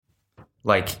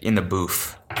like in the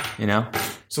booth, you know?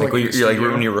 So like you're like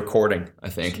when you're recording, I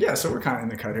think. Yeah, so we're kind of in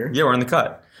the cut here. Yeah, we're in the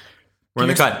cut. We're in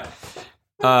the cut.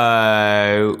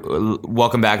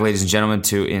 Welcome back, ladies and gentlemen,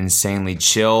 to Insanely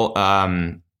Chill.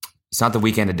 It's not the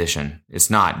weekend edition. It's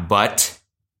not. But,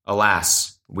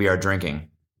 alas, we are drinking.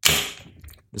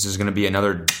 This is going to be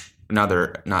another,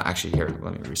 not actually, here,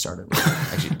 let me restart it.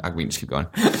 Actually, we can just keep going.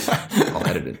 I'll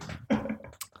edit it.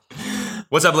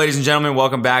 What's up, ladies and gentlemen?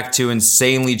 Welcome back to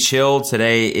Insanely Chill.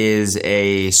 Today is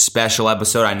a special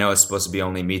episode. I know it's supposed to be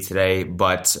only me today,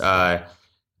 but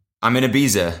I'm in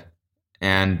Ibiza,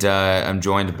 and I'm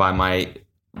joined by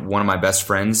one of my best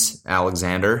friends,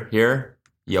 Alexander here,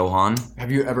 Johan.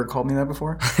 Have you ever called me that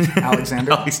before?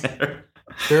 Alexander? Alexander.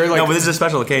 No, but this is a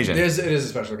special occasion. It is a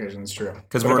special occasion. It's true.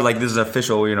 Because we're like, this is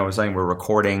official. You know, we're saying we're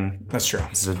recording. That's true.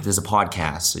 This is a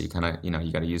podcast, so you kind of,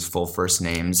 you got to use full first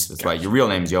names. That's right. Your real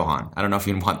name's Johan. I don't know if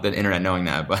you want the internet knowing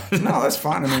that, but no, that's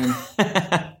fine. I mean,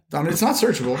 it's not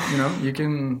searchable. You know, you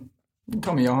can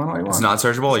call me Johan all you want. It's not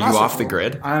searchable. Are you off the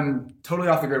grid? I'm totally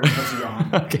off the grid when it comes to Johan.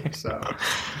 Okay. So,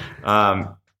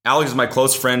 Alex is my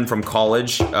close friend from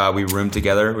college. We roomed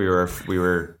together. We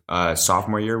were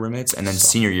sophomore year roommates and then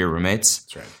senior year roommates.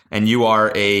 That's right. And you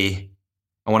are I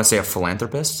want to say a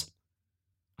philanthropist.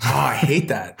 Oh, I hate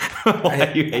that.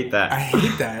 Why do you hate that? I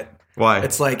hate that. Why?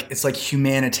 It's like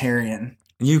humanitarian.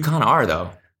 You kind of are, though.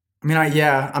 I mean,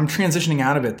 I'm transitioning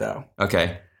out of it, though.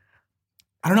 Okay.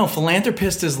 I don't know.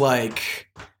 Philanthropist is like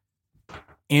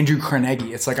Andrew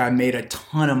Carnegie. It's like I made a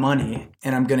ton of money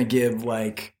and I'm going to give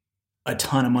like a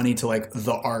ton of money to like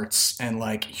the arts and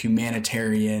like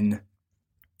humanitarian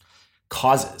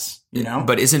causes, you know?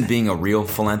 But isn't being a real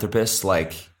philanthropist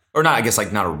like, or not, I guess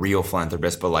like not a real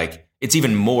philanthropist, but like it's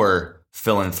even more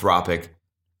philanthropic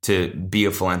to be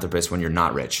a philanthropist when you're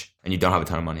not rich and you don't have a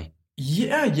ton of money.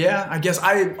 Yeah. I guess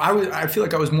I feel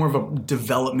like I was more of a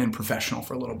development professional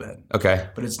for a little bit. Okay.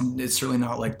 But it's certainly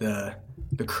not like the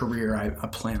career I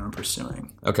plan on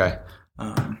pursuing. Okay.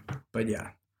 But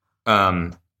yeah.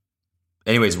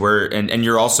 Anyways, and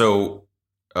you're also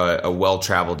a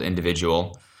well-traveled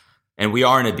individual, and we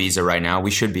are in Ibiza right now. We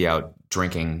should be out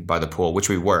drinking by the pool, which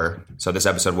we were. So this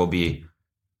episode will be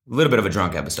a little bit of a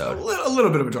drunk episode. A little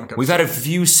bit of a drunk episode. We've had a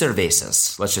few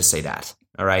cervezas. Let's just say that.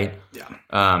 All right. Yeah.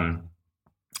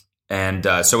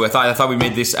 So I thought we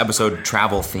made this episode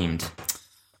travel themed.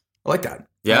 I like that.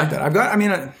 Yeah. I like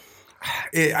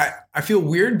that. I feel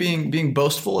weird being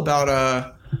boastful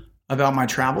about my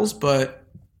travels, but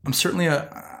I'm certainly I'm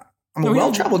a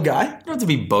well-traveled guy. You don't have to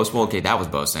be boastful. Okay, that was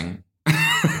boasting.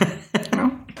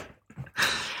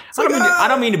 I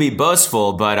don't mean to be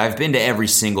boastful, but I've been to every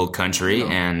single country,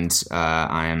 and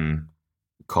I'm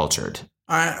cultured.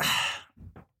 I've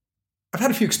had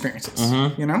a few experiences,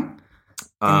 mm-hmm. you know,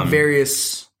 in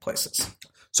various places.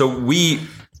 So we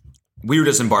were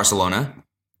just in Barcelona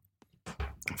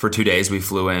for 2 days. We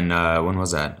flew in. When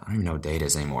was that? I don't even know what day it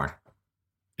is anymore.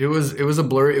 It was a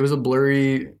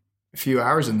blurry few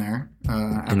hours in there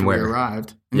after we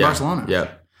arrived in Barcelona. Yeah.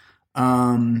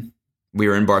 We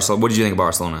were in Barcelona. What did you think of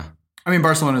Barcelona? I mean,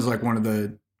 Barcelona is like one of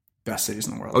the best cities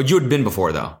in the world. Oh, you had been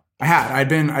before though. I had. I'd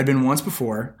been once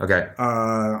before. Okay.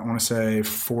 I want to say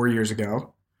 4 years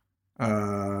ago.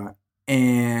 And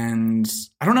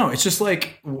I don't know. It's just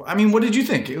like, I mean, what did you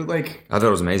think? I thought it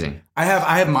was amazing. I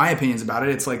have my opinions about it.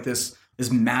 It's like this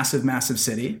massive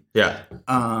city. Yeah.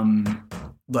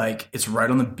 Like it's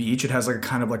right on the beach. It has like a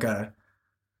kind of like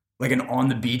an on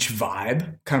the beach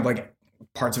vibe, kind of like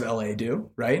parts of LA do,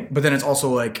 right? But then it's also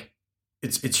like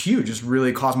it's huge. It's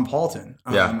really cosmopolitan.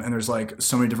 And there's like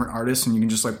so many different artists, and you can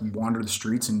just like wander the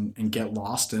streets and get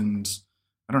lost. And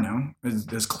I don't know,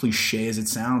 as cliche as it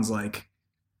sounds, like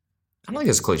I don't think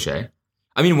it's cliche.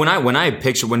 I mean,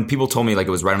 when people told me like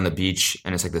it was right on the beach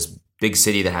and it's like this big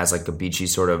city that has like a beachy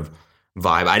sort of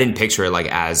vibe, I didn't picture it like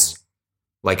as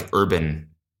like urban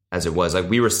as it was. Like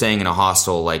we were staying in a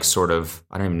hostel, like sort of,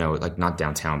 I don't even know, like not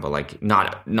downtown, but like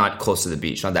not close to the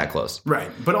beach, not that close. Right.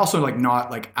 But also like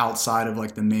not like outside of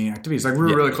like the main activities. Like we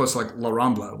were really close to like La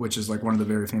Rambla, which is like one of the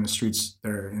very famous streets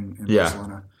there in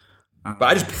Barcelona. But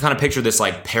I just kind of pictured this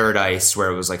like paradise where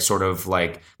it was like sort of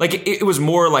like it was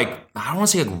more like, I don't want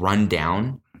to say like run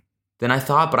down than I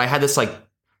thought, but I had this like,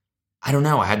 I don't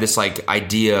know, I had this like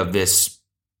idea of this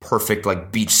perfect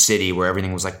like beach city where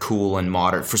everything was like cool and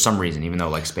modern for some reason, even though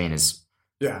like Spain is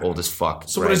old as fuck.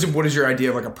 So right? What is your idea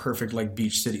of like a perfect like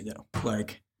beach city though?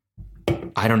 Like,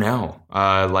 I don't know.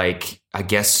 Like I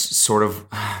guess sort of,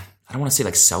 I don't want to say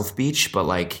like South Beach, but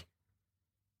like,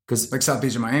 cause like South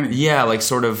Beach in Miami. Yeah. Like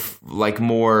sort of like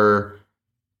more,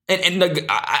 and like,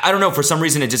 I don't know, for some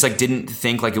reason it just like didn't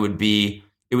think like it would be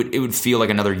it would feel like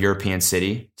another European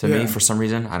city to me for some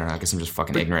reason. I don't know. I guess I'm just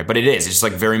fucking ignorant, but it is. It's just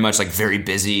like very much like very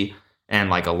busy and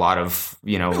like a lot of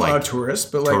a lot of tourists,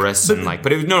 but like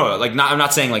I'm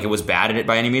not saying like it was bad at it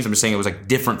by any means. I'm just saying it was like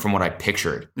different from what I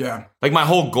pictured. Yeah, like my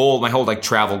whole like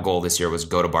travel goal this year was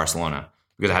go to Barcelona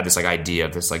because I had this like idea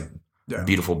of this like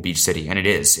beautiful beach city, and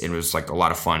it was like a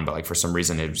lot of fun, but like for some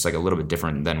reason it was like a little bit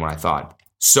different than what I thought.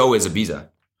 So is Ibiza.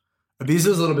 Ibiza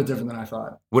is a little bit different than I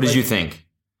thought. What did you think?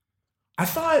 I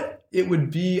thought it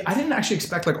would be. I didn't actually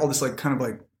expect like all this like kind of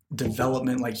like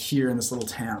development like here in this little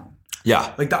town.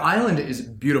 Yeah, like the island is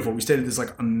beautiful. We stayed at this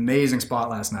like amazing spot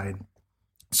last night.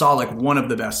 Saw like one of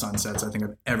the best sunsets I think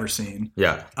I've ever seen.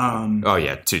 Yeah. Oh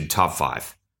yeah, dude, top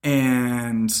 5.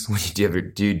 And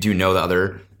do you know the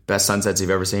other best sunsets you've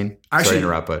ever seen? Actually, sorry to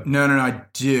interrupt, but no, I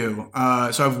do.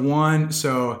 So I've one.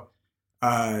 So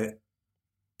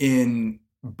in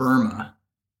Burma.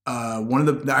 One of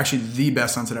the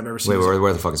best sunset I've ever seen. Wait,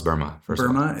 where the fuck is Burma?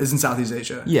 Burma is in Southeast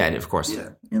Asia. Yeah, of course. Yeah,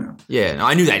 Yeah, no,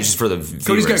 I knew that just for the viewers.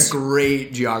 Cody's got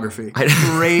great geography.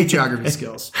 Great geography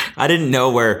skills. I didn't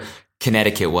know where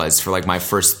Connecticut was for like my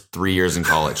first 3 years in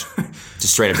college.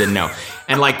 Just straight up didn't know.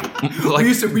 And like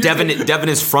Devin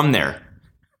is from there.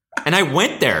 And I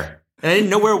went there. And I didn't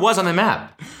know where it was on the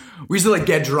map. We used to like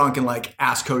get drunk and like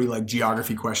ask Cody like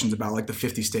geography questions about like the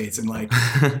 50 states and like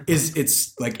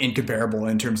it's like incomparable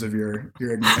in terms of your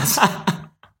ignorance.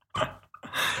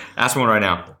 Ask me one right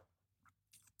now.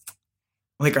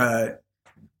 Like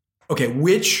okay,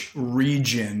 which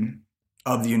region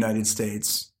of the United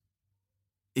States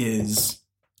is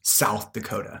South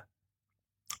Dakota?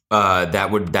 I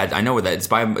know where that it's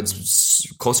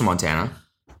close to Montana.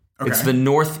 Okay. It's the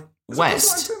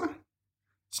northwest.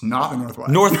 It's not the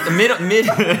northwest. Mid.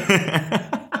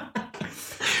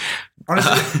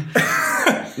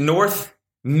 Honestly, north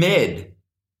mid.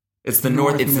 It's the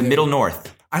north. It's the middle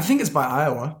north. I think it's by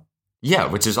Iowa. Yeah,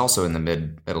 which is also in the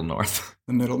middle north.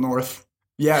 The middle north.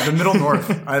 Yeah, the middle north.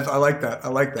 I like that.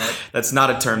 That's not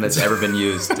a term that's ever been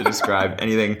used to describe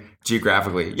anything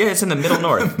geographically. Yeah, it's in the middle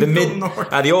north.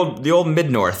 The old mid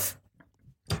north.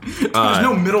 There's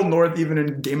no middle north even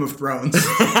in Game of Thrones.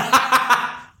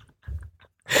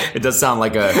 It does sound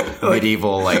like a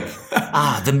medieval, like,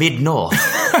 the mid-north.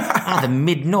 The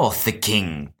mid-north, the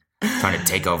king. Trying to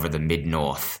take over the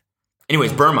mid-north.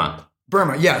 Anyways, Burma,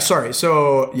 yeah, sorry.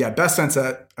 So, yeah, best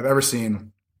sunset I've ever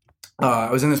seen. I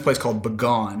was in this place called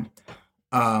Bagan,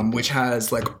 which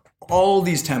has, like, all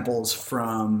these temples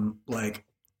from, like,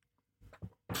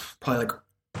 probably, like,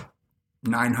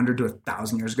 900 to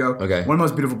 1,000 years ago. Okay. One of the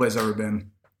most beautiful places I've ever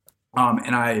been.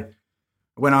 And I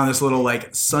went on this little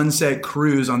like sunset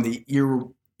cruise on the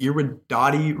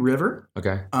Irrawaddy River.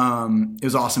 Okay. It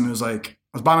was awesome. It was like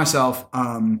I was by myself.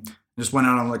 Just went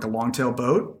out on like a longtail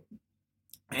boat,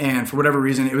 and for whatever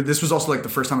reason, this was also like the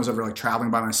first time I was ever like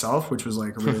traveling by myself, which was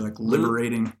like really like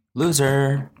liberating.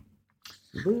 Loser.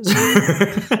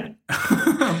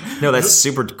 No, that's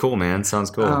super cool, man.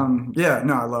 Sounds cool. Yeah.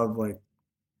 No, I love like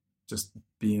just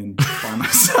being by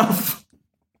myself.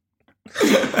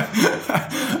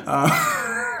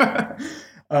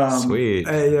 Sweet.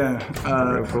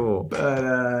 Yeah. Real cool.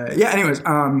 But yeah, anyways,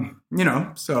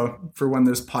 so for when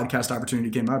this podcast opportunity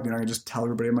came up, I could just tell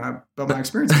everybody about my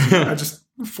experiences. I just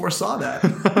foresaw that.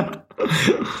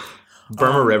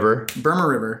 Burma River.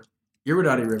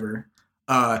 Irrawaddy River.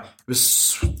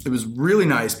 It was really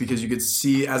nice because you could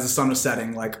see as the sun was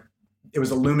setting, like it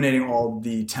was illuminating all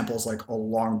the temples like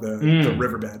along the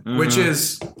riverbed, which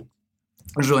is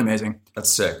really amazing.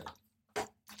 That's sick.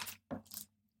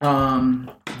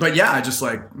 But yeah, I just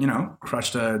like,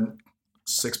 crushed a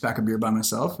 6-pack of beer by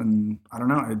myself, and I don't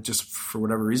know, it just for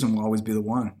whatever reason will always be the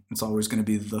one. It's always going to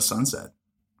be the sunset.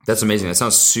 That's amazing. That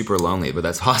sounds super lonely, but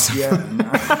that's awesome. Yeah.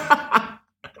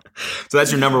 So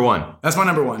that's your number one. That's my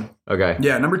number one. Okay.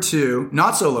 Yeah, number 2,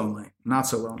 not so lonely. We're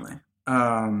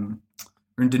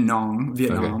in Da Nang,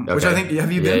 Vietnam, okay. Which I think,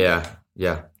 have you been?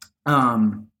 Yeah.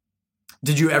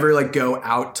 Did you ever like go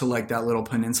out to like that little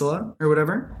peninsula or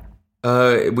whatever?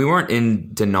 We weren't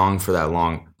in Da Nang for that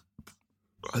long.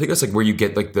 I think that's like where you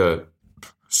get like the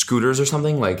scooters or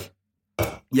something. Like,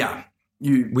 yeah,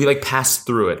 we like passed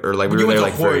through it, or like we were there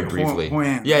like very briefly. Hoi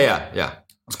An. Yeah.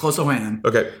 It's close to Hoi An.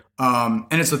 Okay. And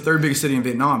it's the 3rd biggest city in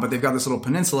Vietnam, but they've got this little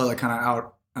peninsula like kind of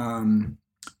out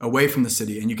away from the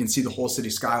city, and you can see the whole city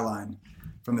skyline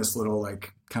from this little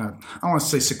like kind of, I don't want to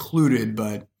say secluded,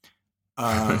 but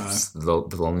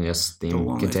the loneliness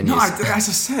theme continues. No, as I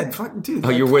said, fuck, dude. Oh,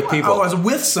 you're with people. I was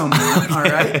with someone.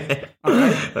 Okay. All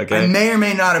right. Okay. I may or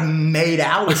may not have made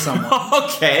out with someone.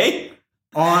 Okay.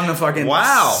 On the fucking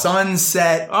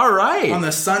sunset. All right. On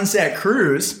the sunset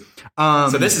cruise.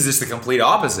 So this is just the complete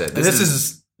opposite. This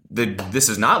is this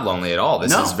is not lonely at all.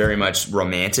 This is very much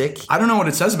romantic. I don't know what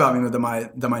it says about me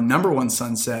that my number one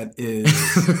sunset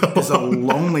is a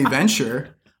lonely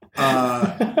venture.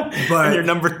 But and your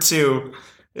number two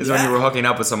is when you were hooking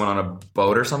up with someone on a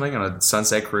boat or something on a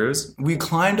sunset cruise. We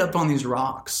climbed up on these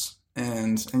rocks,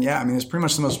 and yeah, I mean, it's pretty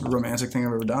much the most romantic thing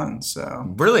I've ever done.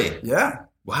 So really, yeah,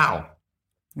 wow,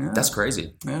 yeah. That's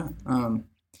crazy. Yeah,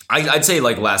 I'd say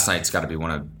like last night's got to be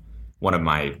one of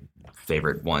my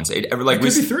favorite ones. It could be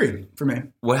 3 for me.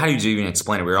 How do you even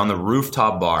explain it? We were on the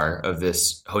rooftop bar of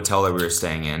this hotel that we were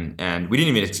staying in, and we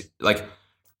didn't even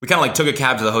we kind of like took a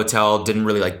cab to the hotel, didn't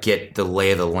really like get the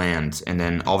lay of the land, and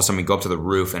then all of a sudden we go up to the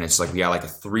roof, and it's like we got like a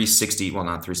 360. Well,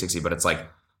 not 360, but it's like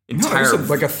entire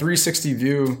like a 360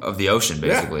 view of the ocean,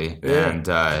 basically. Yeah. And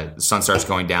the sun starts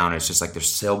going down. And it's just like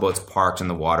there's sailboats parked in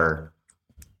the water.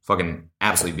 Fucking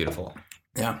absolutely beautiful.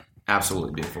 Yeah,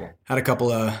 absolutely beautiful. Had a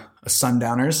couple of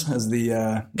sundowners, as the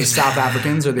South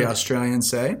Africans or the Australians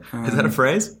say. Is that a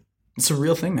phrase? It's a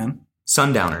real thing, man.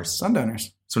 Sundowners.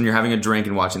 It's when you're having a drink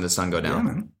and watching the sun go down.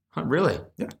 Yeah, man. Huh, really?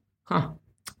 Yeah. Huh.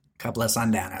 Couple of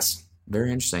sundowners.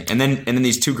 Very interesting. And then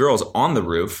these two girls on the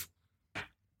roof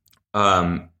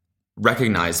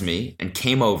recognized me and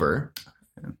came over,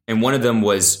 and one of them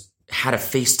had a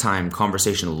FaceTime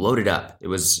conversation loaded up. It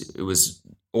was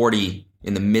already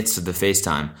in the midst of the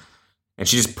FaceTime, and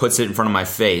she just puts it in front of my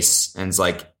face and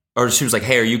she was like,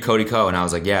 "Hey, are you Cody Co?" And I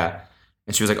was like, "Yeah."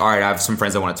 And she was like, "All right, I have some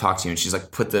friends that want to talk to you." And she's like,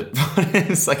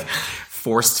 it's like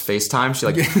forced FaceTime. She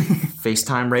like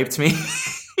FaceTime raped me.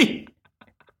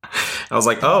 I was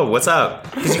like, "Oh, what's up?"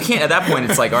 Because you can't at that point.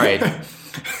 It's like, all right,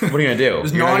 what are you gonna do?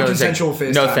 It's non-consensual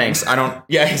FaceTime. No thanks. I don't.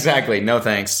 Yeah, exactly. No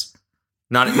thanks.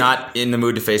 Not in the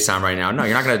mood to FaceTime right now. No,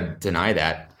 you're not gonna deny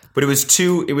that. But it was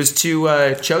two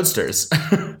chodesters.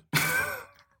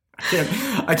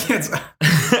 I can't.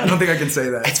 I don't think I can say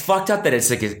that. It's fucked up that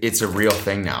it's a real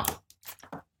thing now.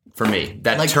 For me,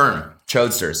 that term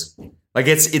chodesters, like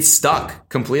it's stuck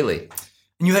completely.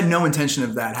 And you had no intention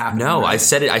of that happening. No, right? I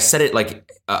said it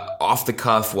like off the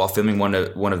cuff while filming one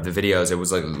of the videos. It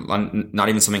was like not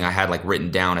even something I had like written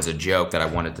down as a joke that I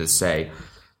wanted to say.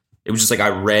 It was just like I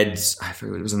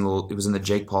forget, it was in the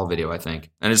Jake Paul video, I think,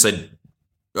 and it said,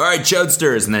 "All right,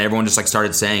 chodesters," and then everyone just like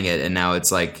started saying it, and now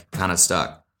it's like kind of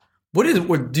stuck. What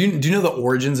do you know the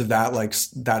origins of that, like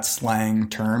that slang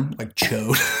term, like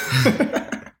chode?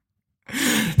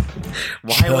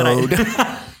 Why would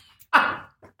I?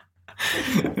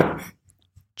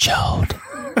 Chode.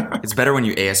 It's better when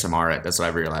you ASMR it. That's what I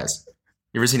realized.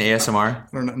 You ever seen ASMR? I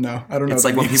don't know. No, I don't know. It's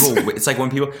like when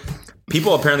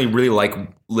people apparently really like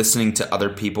listening to other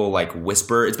people like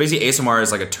whisper. It's basically ASMR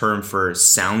is like a term for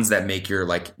sounds that make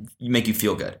you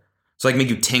feel good. So like make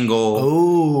you tingle.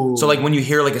 Oh. So like when you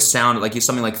hear like a sound, like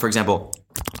something like, for example,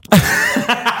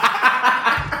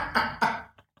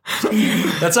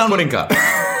 that sound wouldn't come.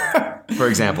 For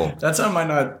example, that sound might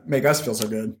not make us feel so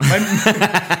good.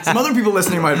 Some other people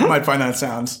listening might find that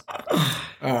sounds.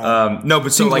 No,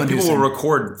 but so like people will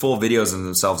record full videos of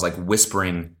themselves like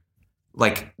whispering,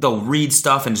 like they'll read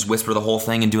stuff and just whisper the whole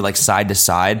thing and do like side to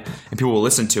side, and people will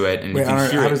listen to it and you can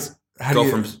hear it go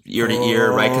from ear to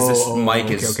ear, right? Because this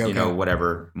mic is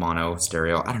whatever, mono,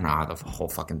 stereo. I don't know how the whole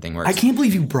fucking thing works. I can't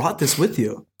believe you brought this with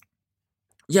you.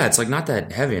 Yeah, it's like not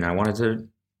that heavy, and I wanted to.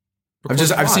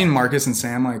 I've seen Marcus and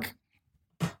Sam like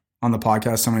on the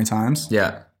podcast so many times.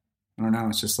 Yeah. I don't know.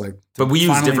 It's just like, but we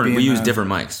use different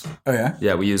mics. Oh yeah.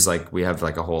 Yeah, we have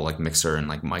like a whole like mixer and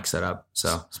like mic setup.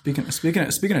 So speaking of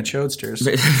chodesters.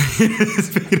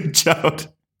 Speaking of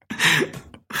chode,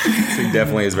 it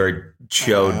definitely is very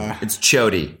chode. It's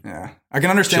chody. Yeah, I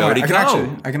can understand.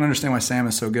 I can understand why Sam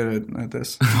is so good at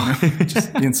this.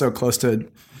 Just being so close to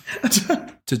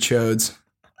chodes.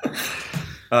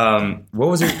 What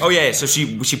was it? Oh yeah, so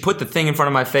she put the thing in front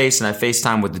of my face, and I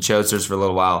FaceTime with the chodesters for a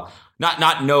little while.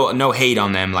 No hate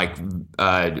on them. Like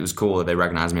it was cool that they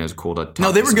recognized me. It was cool to talk.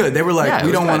 No, they were good. They were like,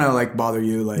 we don't want to like bother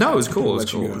you. Like, no, it was cool. It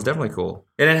was cool. It was definitely cool.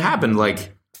 And it happened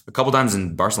like a couple times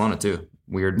in Barcelona too.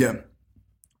 Weird. Yeah.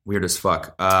 Weird as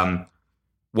fuck.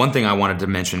 One thing I wanted to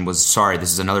mention was, sorry,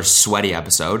 this is another sweaty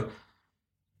episode.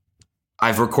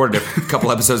 I've recorded a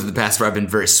couple episodes in the past where I've been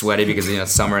very sweaty because,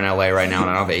 it's summer in LA right now and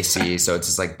I don't have AC. So it's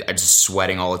just like, I'm just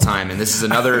sweating all the time. And this is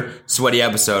another sweaty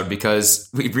episode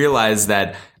because we realized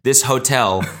that this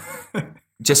hotel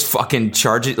just fucking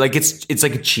charges, like it's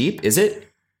like cheap, is it?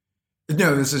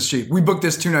 No, this is cheap. We booked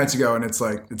this 2 nights ago and it's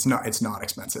like, it's not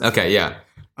expensive. Okay. Yeah.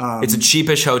 It's a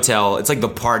cheapish hotel. It's like the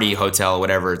party hotel,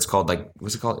 whatever it's called. Like,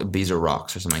 what's it called? Ibiza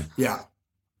Rocks or something. Yeah.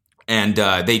 And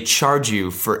they charge you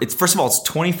for, first of all, it's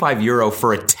 €25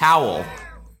 for a towel.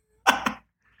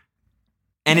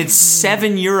 And it's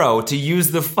 €7 to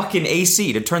use the fucking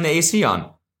AC, to turn the AC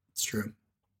on. It's true.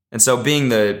 And so being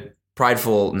the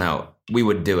prideful, no, we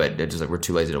would do it. It's just like we're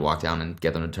too lazy to walk down and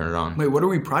get them to turn it on. Wait, what are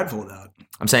we prideful about?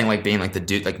 I'm saying like being like the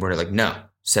dude, like we're like, no,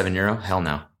 €7? Hell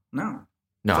no. No.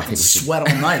 No, I think we should sweat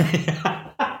all night.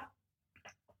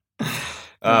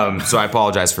 So I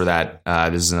apologize for that.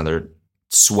 This is another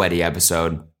sweaty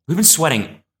episode. We've been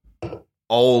sweating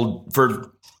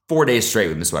for 4 days straight.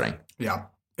 We've been sweating. Yeah.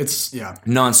 It's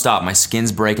nonstop. My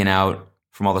skin's breaking out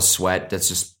from all the sweat that's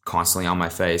just constantly on my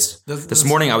face. This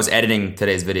morning I was editing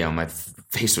today's video. My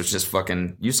face was just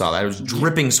fucking, you saw that. It was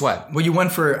dripping sweat. Well,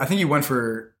 I think you went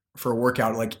for a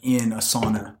workout like in a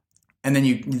sauna. And then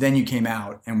you came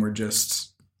out and were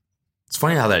just. It's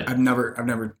funny how that. I've never,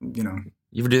 You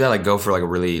ever do that? Like go for like a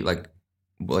really like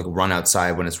run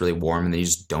outside when it's really warm and then you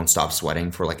just don't stop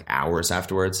sweating for like hours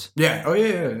afterwards? Yeah. Oh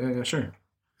yeah, sure.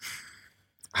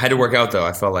 I had to work out though.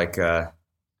 I felt like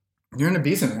you're in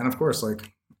Ibiza, man. Of course,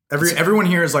 like everyone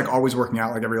here is like always working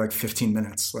out like every like 15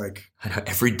 minutes. Like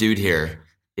every dude here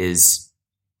is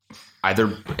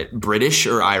either British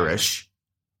or Irish,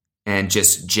 and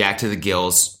just jacked to the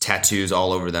gills, tattoos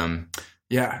all over them.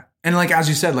 Yeah, and like as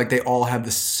you said, like they all have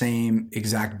the same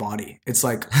exact body. It's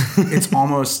like it's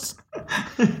almost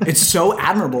it's so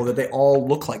admirable that they all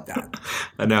look like that.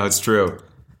 I know, it's true.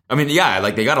 I mean, yeah,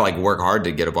 like they gotta like work hard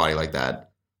to get a body like that.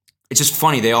 It's just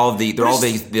funny. They're all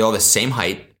the same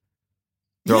height.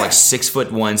 They're all like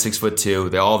 6'1",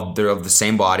 6'2". They're of the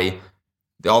same body.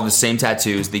 They all have the same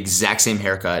tattoos, the exact same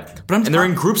haircut. And they're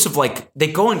in groups of like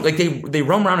they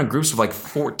roam around in groups of like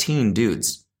 14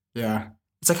 dudes. Yeah.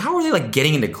 It's like, how are they like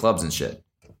getting into clubs and shit?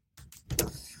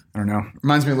 I don't know.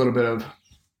 Reminds me a little bit of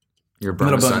your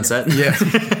Burn of Sunset. Yeah.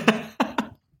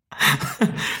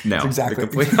 No, it's exactly the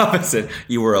complete opposite.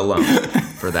 You were alone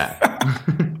for that.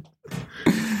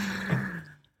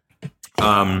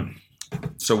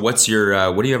 So what's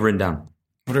your what do you have written down?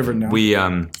 What have I written down? We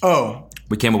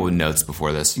came up with notes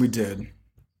before this. We did.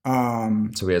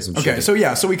 So we had some okay,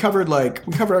 shit. So we covered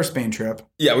our Spain trip.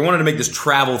 Yeah, we wanted to make this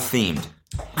travel themed.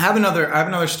 I have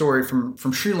another story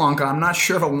from Sri Lanka. I'm not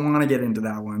sure if I want to get into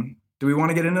that one. Do we want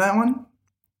to get into that one?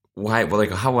 Why? Well, like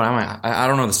how am I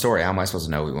don't know the story. How am I supposed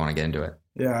to know we want to get into it?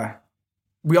 Yeah.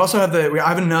 We also have I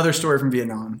have another story from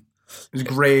Vietnam. It was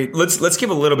great. Let's give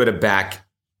a little bit of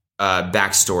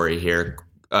backstory here.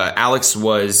 Alex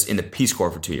was in the Peace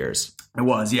Corps for 2 years. I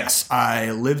was, yes.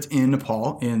 I lived in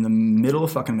Nepal in the middle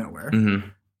of fucking nowhere.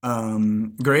 Mm-hmm.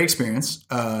 Great experience.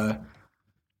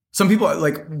 Some people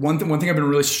like one thing I've been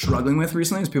really struggling with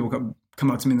recently is people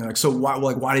come up to me and they're like, so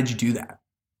why did you do that?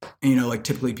 And, like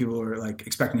typically people are like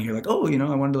expecting to hear like, oh,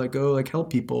 I wanted to like go like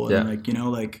help people and like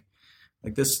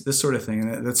this sort of thing.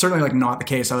 And that's certainly like not the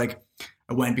case. I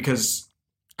went because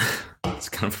it's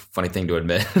kind of a funny thing to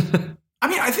admit. I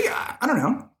mean, I don't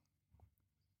know.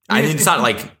 I mean, it's not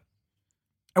like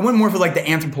I went more for like the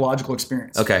anthropological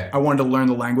experience. Okay. I wanted to learn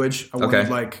the language. I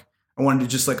wanted to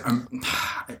just like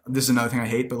this is another thing I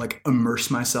hate, but like immerse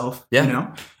myself.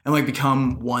 Yeah. And like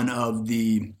become one of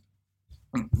the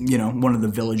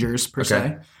villagers per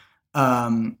se.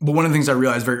 But one of the things I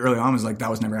realized very early on was like that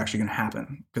was never actually going to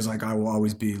happen because like I will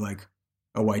always be like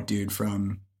a white dude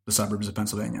from the suburbs of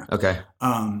Pennsylvania. Okay.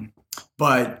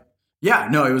 But yeah,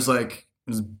 no, it was an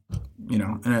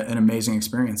amazing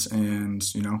experience and,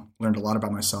 learned a lot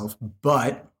about myself.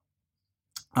 But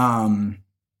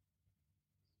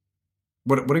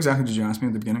what exactly did you ask me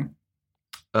at the beginning?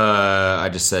 I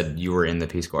just said you were in the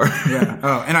Peace Corps. Yeah.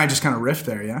 Oh, and I just kind of riffed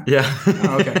there, yeah? Yeah.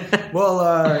 Oh, okay. Well,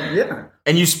 yeah.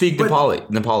 And you speak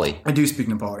Nepali? I do speak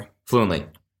Nepali. Fluently?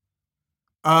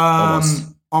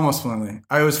 Almost fluently.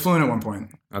 I was fluent at one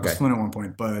point. Okay.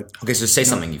 But... Okay, so say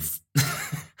something.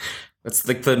 That's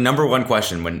like the number one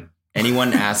question when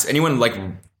anyone like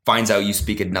finds out you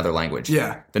speak another language.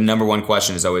 Yeah. The number one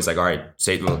question is always like, all right,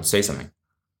 say something.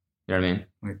 You know what I mean?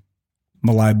 Like,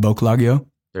 Malay Boklagyo.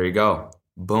 There you go.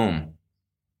 Boom.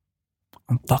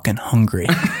 I'm fucking hungry.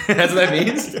 That's what that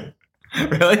means?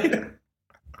 Really?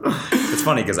 It's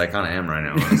funny because I kind of am right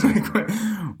now, honestly.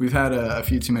 We've had a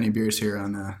few too many beers here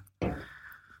on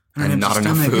and not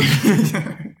enough food.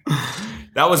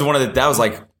 That was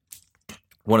like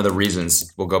one of the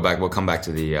reasons. We'll come back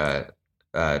to the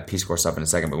Peace Corps stuff in a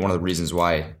second, but one of the reasons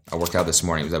why I worked out this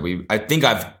morning was that I think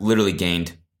I've literally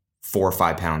gained 4 or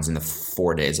 5 pounds in the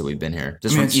 4 days that we've been here.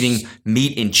 Just from eating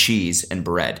meat and cheese and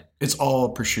bread. It's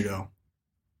all prosciutto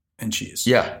and cheese.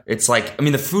 Yeah. It's like,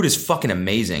 the food is fucking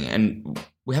amazing. And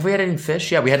have we had any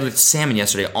fish? Yeah, we had like salmon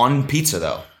yesterday on pizza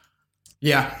though.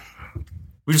 Yeah.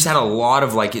 We just had a lot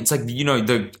of like, it's like,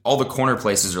 all the corner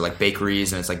places are like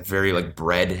bakeries and it's like very like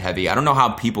bread heavy. I don't know how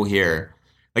people here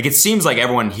Like, it seems like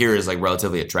everyone here is, like,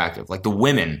 relatively attractive. Like, the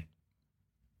women,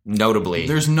 notably,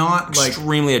 There's not like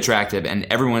extremely attractive, and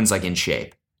everyone's, like, in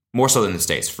shape. More so than the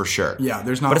States, for sure. yeah.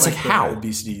 There's not. But it's like like, the how?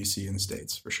 obesity you see in the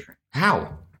States for sure.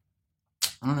 How?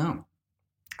 I don't know.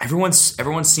 Everyone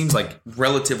seems, like,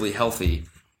 relatively healthy,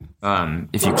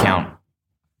 if you count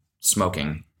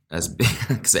smoking as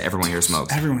because everyone here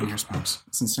smokes. Everyone here smokes.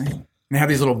 It's insane. And they have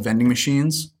these little vending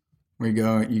machines where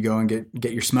you go and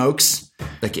get your smokes,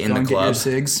 Like in go the and get your club.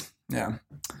 cigs. Yeah.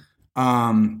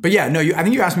 But yeah, no. I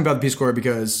think you asked me about the Peace Corps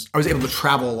because I was able to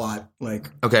travel a lot. Like,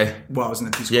 Okay. while I was in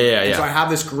the Peace Corps. Yeah. And so I have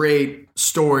this great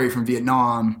story from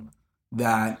Vietnam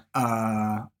that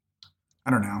I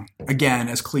don't know. Again,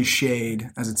 as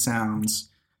cliched as it sounds,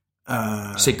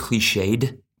 You say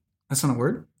cliched? that's not a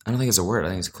word. I don't think it's a word. I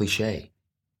think it's cliche.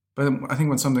 But I think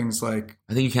when something's like,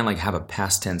 I think you can't like have a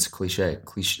past tense cliche.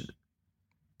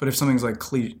 but if something's like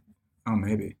oh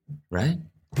maybe Right?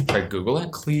 Try to Google it.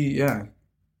 yeah.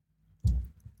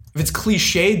 If it's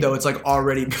cliched though, it's like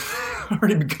already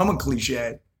become a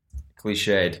cliche.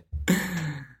 Cliched.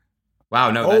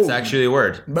 Wow, no, that's Oh. actually a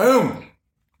word. Boom.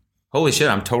 Holy shit,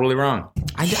 I'm totally wrong.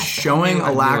 Showing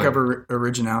a lack of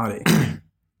originality.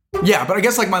 Yeah, but I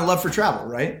guess like my love for travel,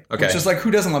 right? Okay. It's just like, who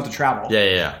doesn't love to travel?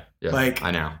 Yeah. Like-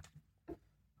 I know.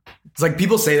 It's like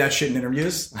people say that shit in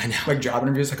interviews. I know. Like job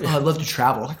interviews, like, oh, I'd love to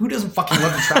travel. Like, who doesn't fucking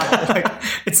love to travel? Like,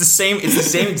 It's the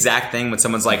same exact thing when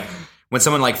someone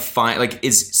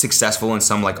is successful in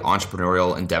some like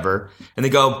entrepreneurial endeavor and they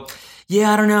go,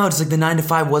 yeah, I don't know, it's like the 9 to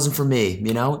 5 wasn't for me,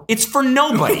 you know? It's for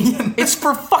nobody. It's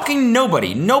for fucking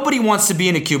nobody. Nobody wants to be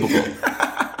in a cubicle.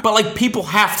 But like people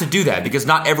have to do that because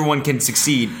not everyone can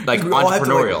succeed like we all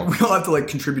entrepreneurial. we all have to like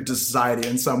contribute to society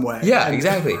in some way. Yeah,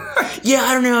 exactly. Yeah,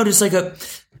 I don't know,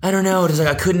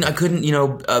 I couldn't, you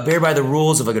know, bear by the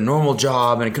rules of like a normal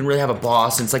job, and I couldn't really have a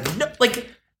boss. And it's like, no, like,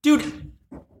 dude,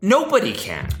 nobody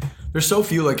can. There's so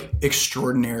few like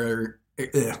extraordinary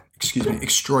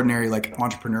like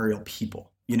entrepreneurial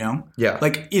people, you know? Yeah.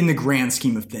 Like in the grand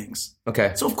scheme of things.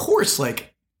 Okay. So of course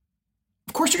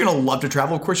you're gonna love to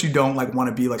travel. Of course you don't like want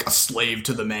to be like a slave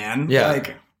to the man. Yeah.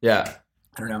 Like, Yeah.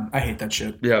 I don't know. I hate that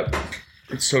shit. Yeah.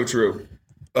 It's so true.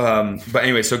 But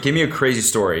anyway, so give me a crazy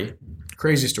story.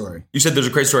 Crazy story. You said there's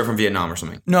a crazy story from Vietnam or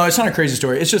something. No, it's not a crazy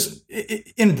story. It's just,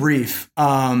 in brief,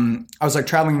 I was like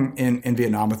traveling in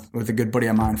Vietnam with a good buddy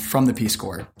of mine from the Peace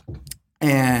Corps.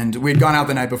 And we had gone out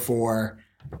the night before,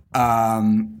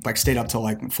 like stayed up till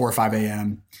like 4 or 5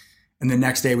 a.m. And the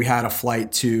next day we had a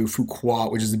flight to Phu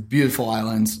Quoc, which is a beautiful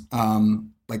island,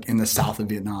 like in the south of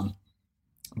Vietnam.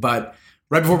 But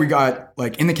right before we got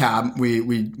like in the cab,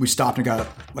 we stopped and got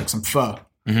like some pho.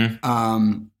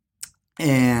 Mm-hmm.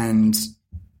 And,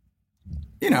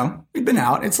 you know, we'd been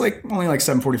out. It's like only like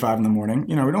 7:45 in the morning.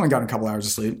 You know, we'd only gotten a couple hours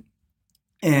of sleep.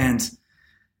 And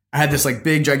I had this like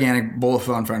big, gigantic bowl of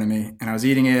pho in front of me. And I was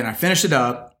eating it. And I finished it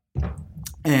up.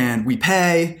 And we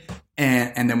pay.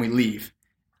 And then we leave.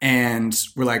 And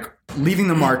we're like leaving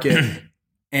the market.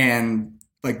 And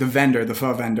like the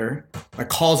pho vendor, like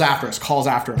calls after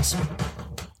us.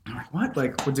 I'm like, what?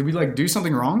 Like, did we like do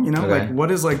something wrong? You know, Okay. like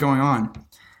what is like going on?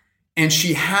 And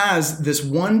she has this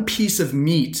one piece of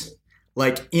meat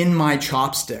like in my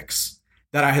chopsticks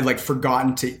that I had like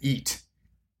forgotten to eat.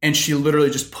 And she literally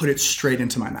just put it straight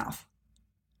into my mouth.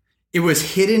 It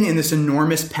was hidden in this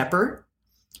enormous pepper.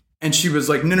 And she was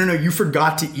like, no, you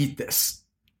forgot to eat this.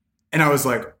 And I was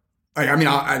like,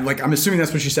 I'm assuming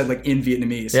that's what she said like in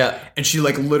Vietnamese. Yeah. And she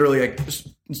like literally like just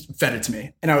fed it to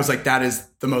me. And I was like, that is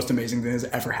the most amazing thing that's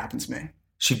ever happened to me.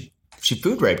 She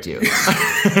food raped you.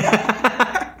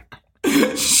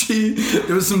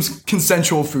 There was some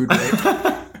consensual food rape.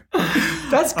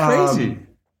 That's crazy.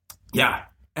 Yeah.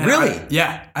 And Really?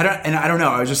 I don't know.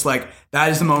 I was just like, that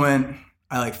is the moment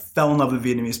I like fell in love with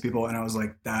Vietnamese people, and I was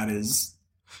like, that is.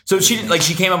 So she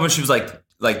came up and she was like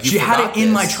you She had forgot it in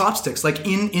this. my chopsticks, like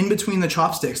in between the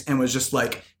chopsticks, and was just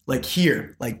like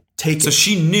here, like take it. So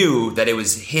she knew that it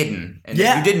was hidden, and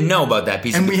Yeah. you didn't know about that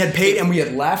piece. And we had paid and we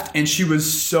had left, and she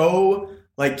was so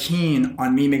like keen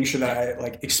on me making sure that I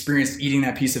like experienced eating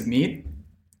that piece of meat.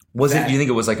 Was it? Do you think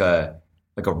it was like a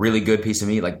really good piece of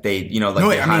meat? Like they, you know, like No,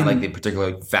 they I had mean- like the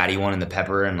particular fatty one and the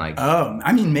pepper and like Oh,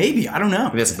 I mean, maybe, I don't know.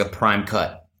 maybe that's like the prime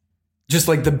cut. Just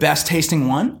like the best tasting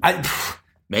one.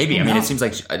 Maybe. I mean, No. it seems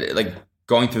like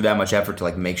going through that much effort to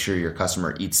like make sure your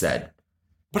customer eats that.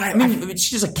 But I mean,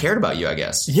 she just like cared about you, I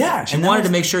guess. yeah, She and that wanted was-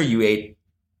 to make sure you ate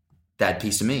that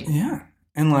piece of meat. Yeah,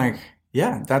 and like,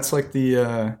 yeah, that's like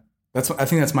I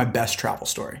think that's my best travel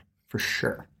story for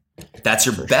sure. That's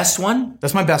your best one?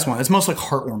 That's my best one. It's most like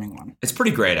heartwarming one. It's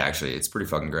pretty great, actually. It's pretty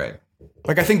fucking great.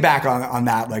 Like I think back on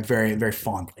that like very, very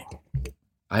fondly.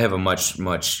 I have a much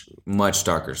much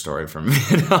darker story from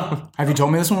Vietnam. Have you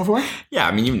told me this one before? Yeah,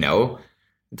 I mean, the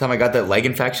time I got that leg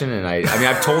infection, and I mean,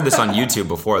 I've told this on YouTube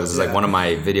before. This is like one of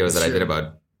my videos that I did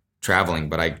about traveling,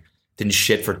 but I didn't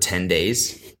shit for 10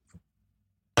 days.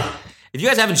 If you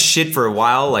guys haven't shit for a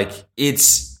while, like,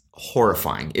 it's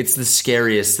horrifying. It's the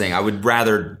scariest thing. I would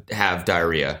rather have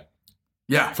diarrhea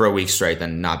for a week straight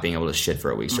than not being able to shit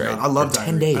for a week straight. I love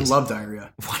diarrhea. 10 days. I love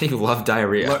diarrhea. Why do you love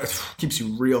diarrhea? It keeps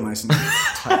you real nice and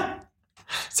tight.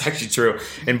 It's actually true.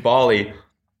 In Bali,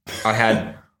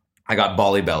 I got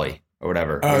Bali belly or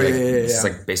whatever. Oh, yeah. It's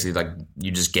like basically like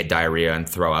you just get diarrhea and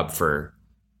throw up for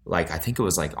like, I think it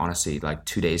was like, honestly, like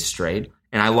 2 days straight.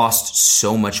 And I lost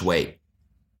so much weight.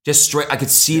 Just straight. I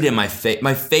could see it in my face.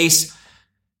 My face,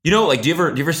 like, do you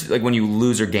ever like when you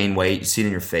lose or gain weight, you see it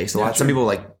in your face a lot? Some people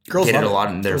like girls get it love a lot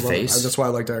in their face. That's why I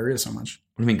like diarrhea so much.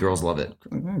 What do you mean girls love it?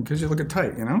 Because you're looking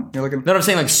tight, You're looking. No, I'm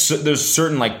saying like there's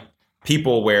certain like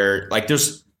people where like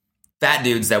there's fat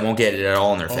dudes that won't get it at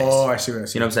all in their face. Oh, I see what I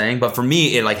see. You know what I'm saying? But for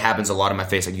me, it like happens a lot in my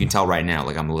face. Like you can tell right now,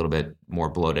 like I'm a little bit more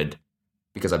bloated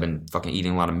because I've been fucking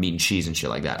eating a lot of meat and cheese and shit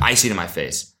like that. I see it in my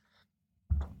face.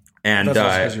 And that's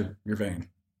also because you're vain.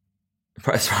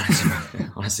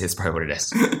 Honestly, it's probably what it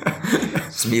is.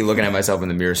 It's me looking at myself in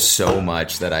the mirror so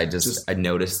much that I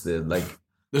notice the like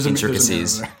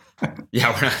intricacies.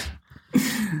 Yeah, we're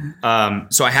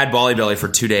not. So I had Bali belly for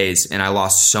 2 days and I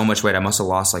lost so much weight. I must have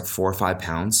lost like 4 or 5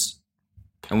 pounds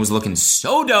and was looking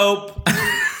so dope.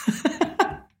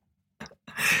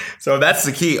 So that's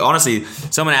the key. Honestly,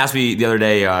 someone asked me the other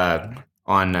day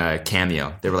on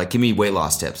Cameo. They were like, "Give me weight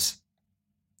loss tips."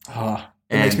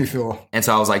 It makes me feel. And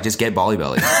so I was like, just get Bali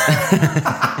belly.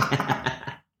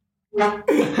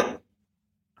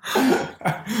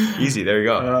 Easy. There you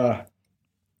go.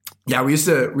 Yeah, we used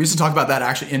to talk about that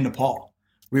actually in Nepal.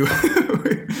 We would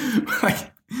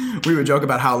joke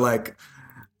about how like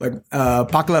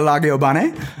pakla lagyo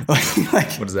bane.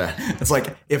 Like what is that? It's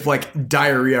like if like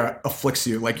diarrhea afflicts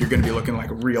you, like you're gonna be looking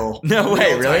like real. No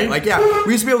way, really? Tight. Like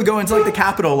we used to be able to go into like the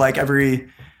capital like every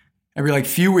like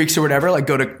few weeks or whatever, like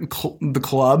go to the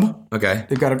club. Okay.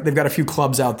 They've got a few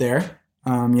clubs out there,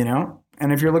 and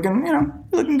if you're looking, you're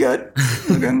looking good,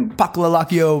 looking pakla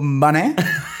lakio mane,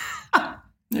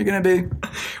 you're going to be.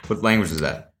 What language is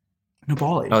that?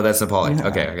 Nepali. Oh, that's Nepali. Yeah.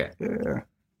 Okay.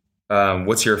 Yeah.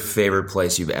 What's your favorite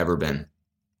place you've ever been?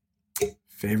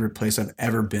 Favorite place I've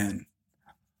ever been.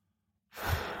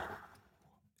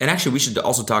 And actually, we should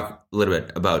also talk a little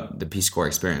bit about the Peace Corps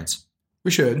experience.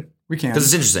 We should. We can. Because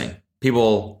it's interesting.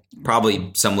 People,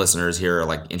 probably some listeners here are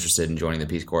like interested in joining the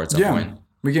Peace Corps at some point.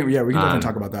 We can definitely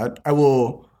talk about that. I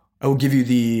will give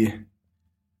you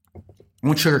I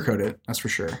won't sugarcoat it, that's for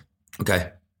sure.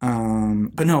 Okay.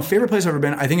 But no, favorite place I've ever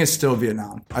been, I think it's still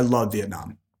Vietnam. I love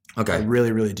Vietnam. Okay. I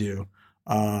really, really do.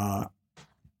 I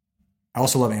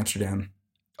also love Amsterdam.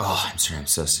 Oh, Amsterdam's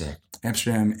so sick.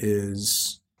 Amsterdam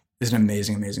is an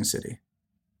amazing, amazing city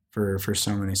for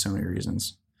so many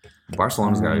reasons.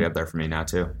 Barcelona's got to get there for me now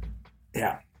too.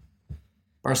 Yeah.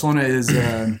 Barcelona is,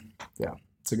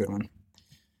 it's a good one.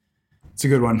 It's a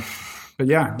good one. But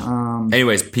yeah.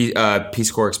 Anyways,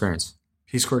 Peace Corps experience.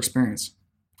 Peace Corps experience.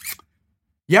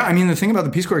 Yeah, I mean, the thing about the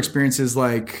Peace Corps experience is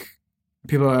like,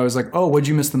 people are always like, oh, what'd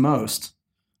you miss the most?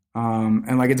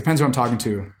 And like, it depends who I'm talking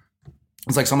to.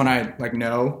 It's like someone I like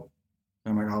know.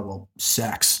 And I'm like, oh, well,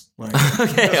 sex. Like,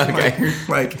 okay. Who's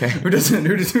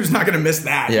not going to miss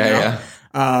that? Yeah.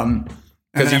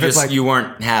 Because you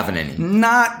weren't having any.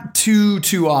 Not too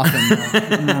often.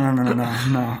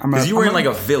 No. Because you were in like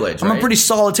a village. I'm a pretty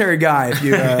solitary guy. If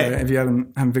you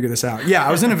haven't figured this out. Yeah,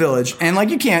 I was in a village, and like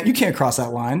you can't cross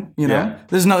that line.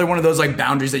 This is another one of those like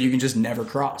boundaries that you can just never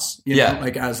cross. You know?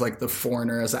 Like as like the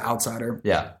foreigner, as the outsider.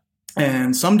 Yeah,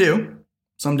 and some do.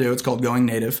 It's called going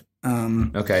native.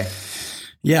 Okay.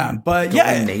 Yeah, but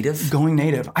going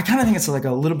native. I kind of think it's like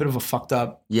a little bit of a fucked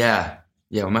up. Yeah,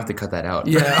 we might have to cut that out.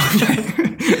 Yeah.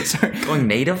 Sorry. Going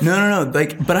native? No.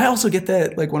 Like, but I also get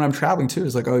that like when I'm traveling too.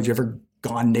 It's like, oh, did you ever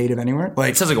gone native anywhere?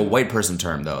 Like, it sounds like a white person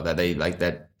term though that they like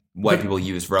that white people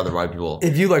use for other white people.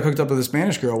 If you like hooked up with a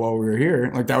Spanish girl while we were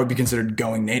here, like that would be considered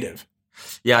going native.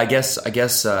 Yeah, I guess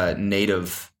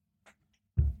native.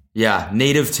 Yeah,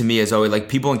 native to me is always like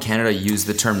people in Canada use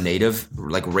the term native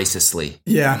like racistly.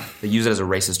 Yeah, they use it as a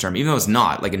racist term, even though it's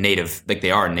not like a native. Like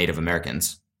they are Native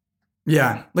Americans.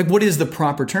 Yeah, like what is the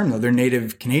proper term though? They're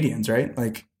Native Canadians, right?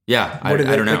 Like, yeah, I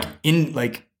don't know.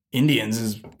 Like Indians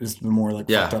is the more like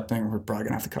fucked up thing. We're probably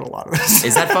gonna have to cut a lot of this.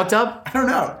 Is that fucked up? I don't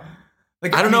know.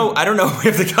 Like I don't know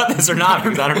if they cut this or not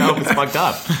because I don't know if it's fucked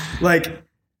up. Like,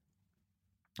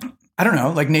 I don't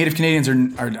know. Like Native Canadians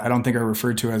are I don't think are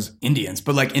referred to as Indians,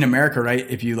 but like in America, right?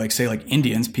 If you like say like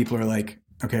Indians, people are like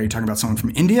Okay, are you talking about someone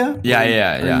from India?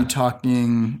 Yeah, Are you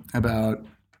talking about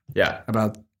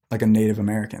like a Native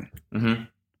American? Mm-hmm.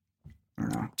 I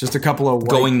don't know. Just a couple of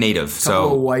going native.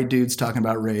 Couple of white dudes talking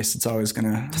about race. It's always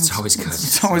gonna. It's always good.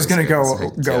 It's always gonna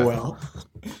go well.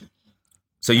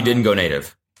 So you didn't go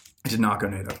native. I did not go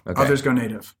native. Okay. Others go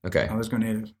native. Okay. Others go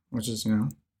native, which is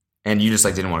And you just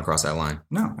like didn't want to cross that line.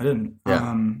 No, I didn't.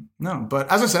 Yeah. No,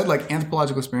 but as I said, like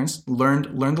anthropological experience,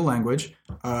 learned the language,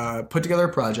 put together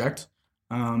a project,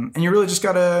 and you really just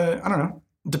gotta, I don't know,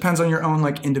 depends on your own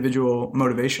like individual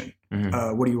motivation.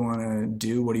 Mm-hmm. What do you want to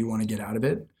do? What do you want to get out of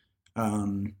it?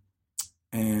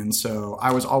 And so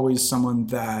I was always someone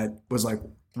that was like,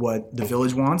 what the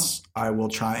village wants, I will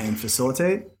try and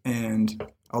facilitate, and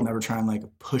I'll never try and like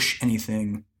push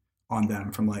anything on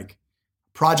them from like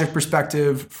project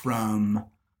perspective, from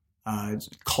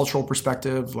cultural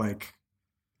perspective. Like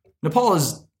Nepal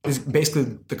is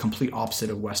basically the complete opposite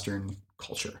of Western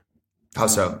culture. How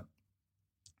so?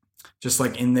 Just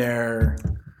like in their,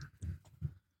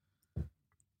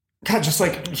 God, just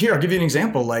like here, I'll give you an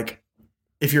example. Like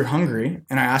if you're hungry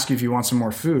and I ask you if you want some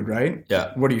more food, right?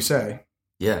 Yeah. What do you say?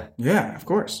 Yeah. Yeah, of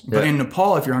course. Yeah. But in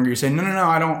Nepal, if you're hungry, you say, no,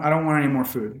 I don't want any more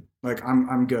food. Like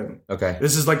I'm good. Okay.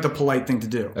 This is like the polite thing to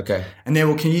do. Okay. And they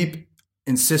will keep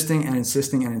insisting and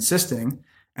insisting and insisting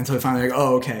until they finally like,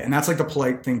 oh, okay. And that's like the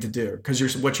polite thing to do.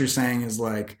 Because what you're saying is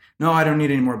like, no, I don't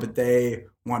need any more, but they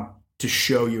want to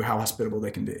show you how hospitable they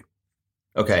can be.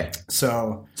 Okay.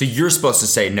 So you're supposed to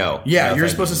say no. Yeah, No, you're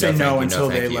thank supposed you. to say no thank you.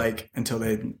 until thank they you. until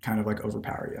they kind of like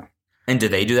overpower you. And do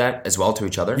they do that as well to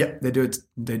each other? Yep, they do it.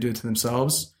 They do it to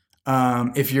themselves.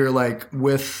 If you're like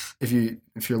if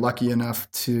you're lucky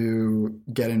enough to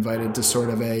get invited to sort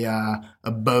of a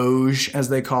Boj, as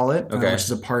they call it, Okay. which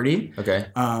is a party. Okay.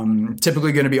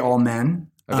 Typically going to be all men.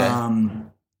 Okay.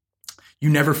 You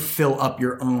never fill up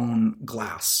your own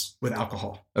glass with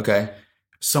alcohol. Okay.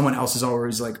 Someone else is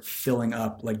always like filling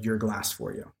up like your glass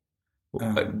for you.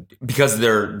 Because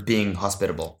they're being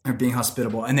hospitable. They're being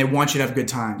hospitable, and they want you to have a good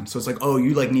time. So it's like, oh,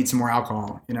 you like need some more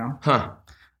alcohol, you know? Huh.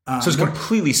 So it's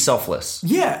completely selfless.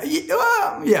 Yeah.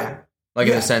 Like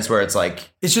in the sense where it's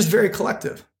like... It's just very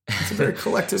collective. It's a very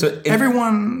collective. So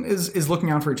everyone is looking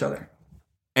out for each other.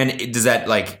 And does that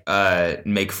like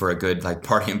make for a good like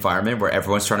party environment where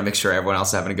everyone's trying to make sure everyone else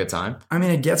is having a good time? I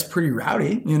mean, it gets pretty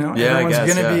rowdy, you know? Yeah,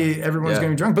 Everyone's gonna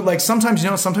be drunk. But like sometimes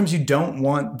you don't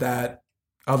want that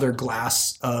other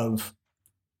glass of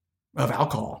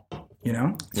alcohol, you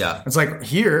know? Yeah. It's like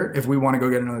here, if we want to go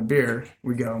get another beer,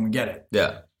 we go and we get it.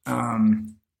 Yeah.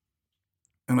 And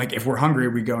like if we're hungry,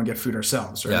 we go and get food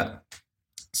ourselves, right? Yeah.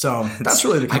 So that's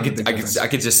really the I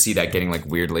could just see that getting like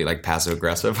weirdly like passive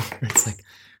aggressive. It's like,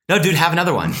 no, dude, have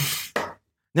another one.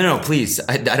 No, please.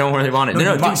 I don't really want it.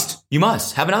 No, you must. Dude, you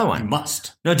must have another one. You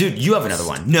must. No, dude, you have another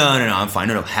one. No, I'm fine.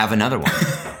 No, have another one.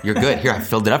 You're good. Here, I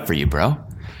filled it up for you, bro.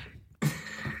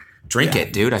 Drink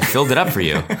it, dude. I filled it up for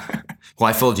you. Well,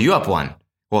 I filled you up one.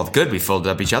 Well, good. We filled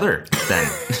up each other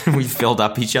then. We filled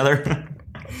up each other.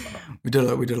 We did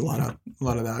a lot of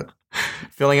that.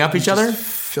 Filling up each other?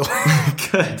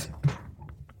 Good.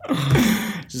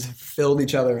 Just filled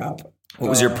each other up. What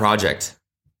was your project?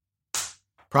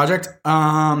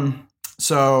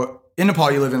 So in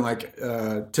Nepal, you live in like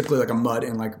typically like a mud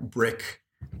and like brick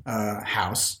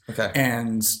house. Okay.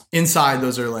 And inside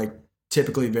those are like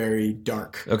typically very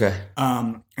dark. Okay.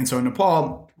 And so in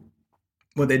Nepal,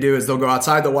 what they do is they'll go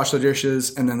outside, they'll wash their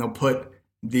dishes, and then they'll put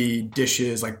the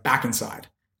dishes like back inside,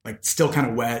 like still kind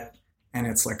of wet, and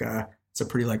it's a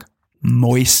pretty like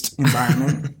moist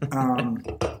environment.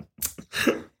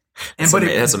 That's some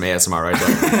ASMR right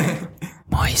there.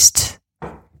 Moist.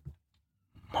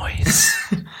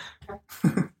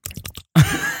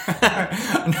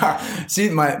 No, see,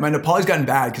 my Nepali's gotten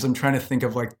bad because I'm trying to think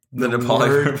of like the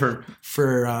Nepali word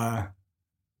for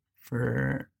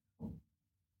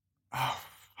oh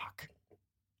fuck,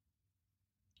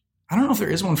 I don't know if there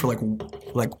is one for like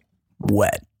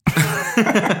wet.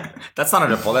 That's not a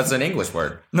Nepal. That's an English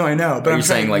word. No, I know, but I'm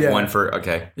saying like one for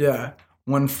okay. Yeah,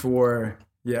 one for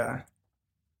wet.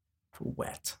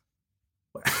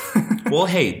 Well,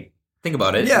 hey, think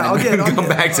about it. Yeah, I'll come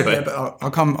back to it.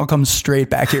 I'll come straight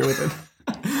back here with it.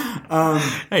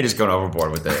 Hey, just going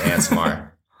overboard with the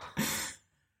ASMR.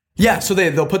 Yeah, so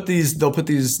they'll put these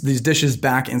dishes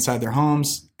back inside their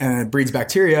homes, and it breeds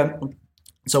bacteria.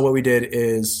 So what we did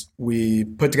is we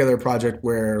put together a project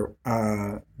where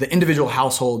the individual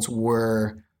households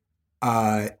were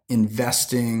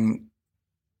investing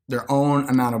their own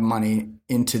amount of money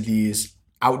into these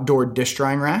outdoor dish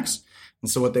drying racks. And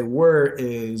so what they were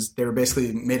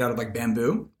basically made out of like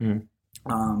bamboo.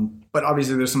 Mm-hmm. But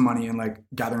obviously there's some money in like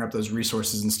gathering up those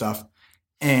resources and stuff.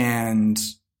 And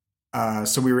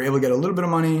so we were able to get a little bit of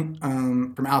money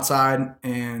from outside,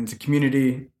 and the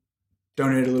community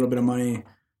donated a little bit of money.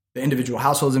 The individual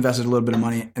households invested a little bit of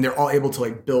money, and they're all able to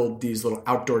like build these little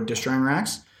outdoor dish drying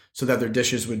racks so that their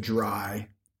dishes would dry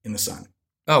in the sun.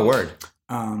 Oh, word.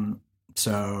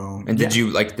 So and did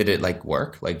it like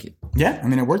work? Like, yeah, I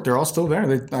mean, it worked. They're all still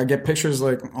there. I get pictures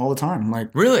like all the time. Like,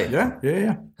 really?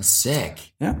 Yeah. That's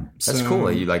sick. Yeah, that's cool.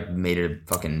 You like made it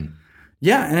fucking.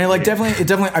 Yeah, and it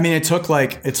definitely. I mean, it took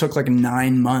like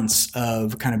 9 months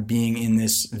of kind of being in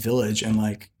this village and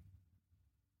like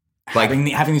having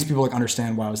these people like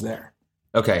understand why I was there.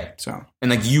 Okay. So and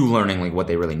like you learning like what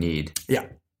they really need. Yeah.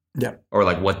 Or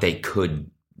like what they could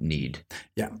need.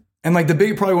 Yeah. And like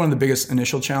probably one of the biggest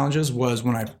initial challenges was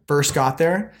when I first got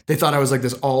there, they thought I was like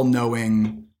this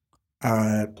all-knowing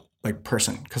like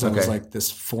person because I was like this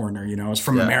foreigner, I was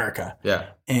from America. Yeah.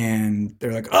 And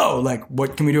they're like, oh, like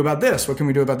what can we do about this? What can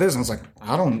we do about this? And I was like,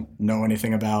 I don't know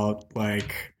anything about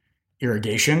like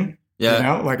irrigation.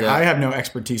 Yeah. I have no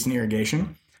expertise in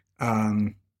irrigation.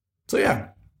 So yeah,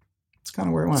 it's kind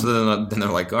of where it went. So then they're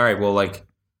like, all right, well, like,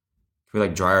 can we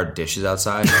like dry our dishes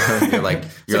outside? you're like,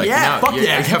 yeah, no, fuck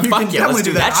yeah, fuck yeah, let's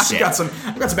do that shit.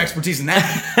 I've got some expertise in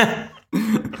that.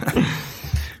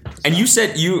 And you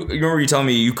said you remember you telling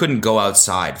me you couldn't go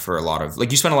outside for a lot of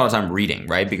like you spent a lot of time reading,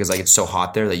 right? Because like it's so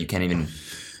hot there that you can't even.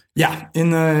 Yeah,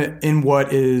 in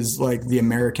what is like the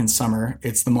American summer,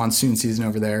 it's the monsoon season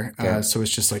over there, so it's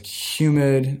just like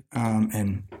humid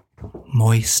and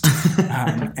moist,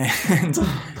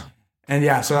 and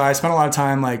yeah. So I spent a lot of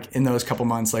time like in those couple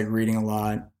months like reading a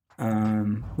lot,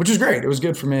 which was great. It was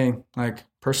good for me, like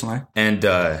personally, and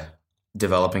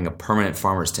developing a permanent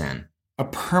farmer's tan. A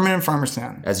permanent farmer's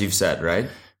tan, as you've said, right?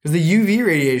 Because the UV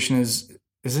radiation is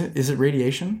it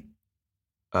radiation?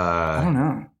 I don't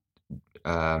know.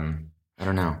 I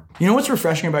don't know. You know what's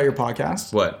refreshing about your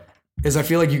podcast? What? Is I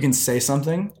feel like you can say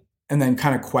something and then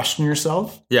kind of question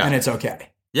yourself. Yeah. And it's okay.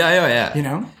 Yeah.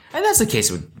 And that's the case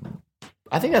with.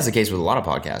 I think that's the case with a lot of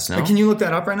podcasts. No. Like, can you look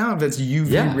that up right now? If it's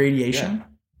UV radiation.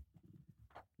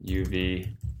 Yeah. UV.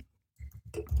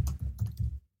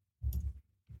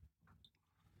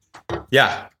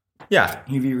 Yeah.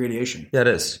 UV radiation. Yeah, it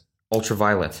is.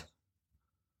 Ultraviolet.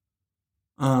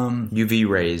 UV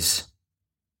rays.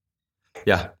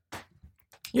 Yeah.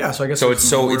 Yeah, so I guess so it's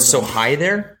so high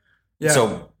there? Yeah.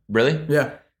 So really?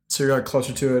 Yeah. So you're like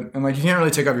closer to it. And like you can't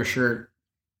really take off your shirt.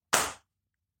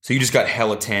 So you just got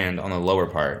hella tanned on the lower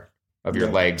part of your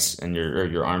legs and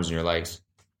your arms and your legs.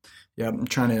 Yeah, I'm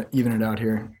trying to even it out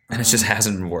here. And it just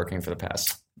hasn't been working for the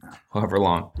past however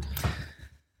long.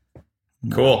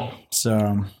 No. Cool.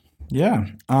 So, yeah.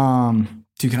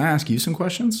 Dude, can I ask you some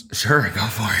questions? Sure, go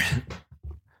for it.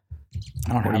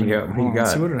 What do you got?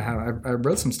 See what I have. I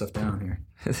wrote some stuff down here.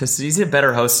 He's a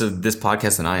better host of this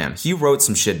podcast than I am. He wrote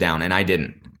some shit down and I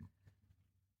didn't.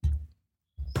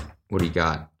 What do you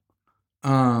got?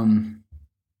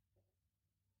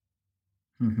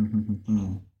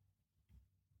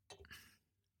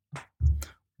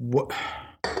 What?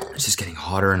 It's just getting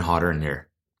hotter and hotter in here.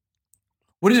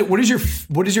 What is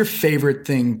your favorite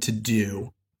thing to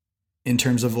do in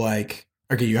terms of like,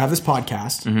 okay, you have this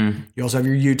podcast. Mm-hmm. You also have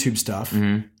your YouTube stuff.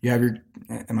 Mm-hmm. You have your,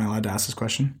 am I allowed to ask this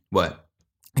question? What?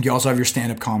 You also have your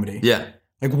stand-up comedy. Yeah.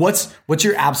 Like what's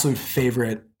your absolute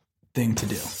favorite thing to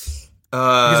do?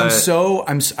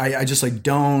 Because I just like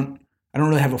don't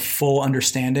really have a full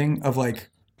understanding of like,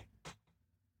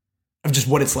 of just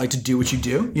what it's like to do what you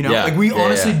do, Yeah. Like we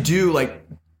honestly do like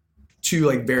two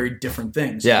like very different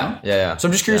things. Yeah. Yeah. So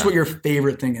I'm just curious what your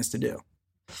favorite thing is to do.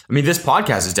 I mean, this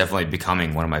podcast is definitely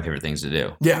becoming one of my favorite things to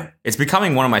do. Yeah. It's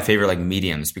becoming one of my favorite like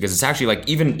mediums because it's actually like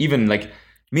even like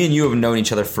me and you have known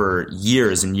each other for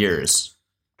years and years.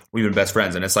 We've been best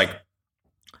friends and it's like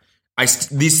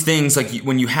these things like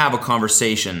when you have a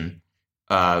conversation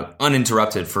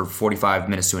uninterrupted for 45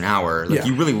 minutes to an hour, like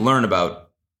you really learn about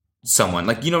someone.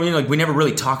 Like, like we never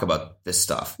really talk about this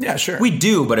stuff. Yeah, sure. We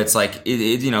do, but it's like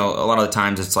a lot of the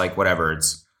times it's like whatever.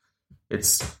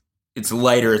 It's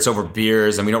lighter, it's over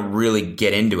beers, and we don't really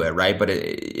get into it, right? But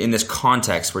in this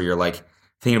context where you're like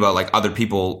thinking about like other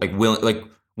people like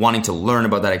wanting to learn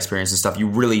about that experience and stuff, you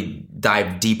really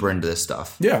dive deeper into this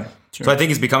stuff. Yeah. Sure. So I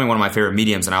think it's becoming one of my favorite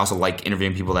mediums, and I also like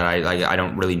interviewing people that I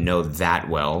don't really know that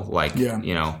well, like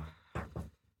people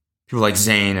like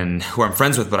Zane and who I'm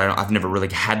friends with, but I've never really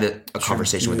had a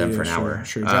conversation with them for an hour.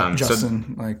 Sure.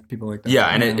 Justin, like people like that. Yeah,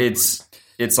 and it's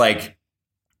like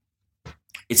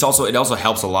it also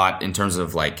helps a lot in terms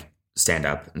of like stand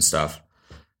up and stuff,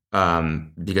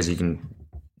 because you can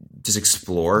just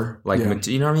explore like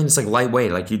you know what I mean. It's like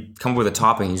lightweight. Like you come up with a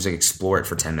topic and you just like explore it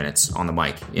for 10 minutes on the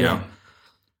mic. You know.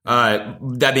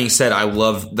 That being said, I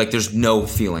love, like, there's no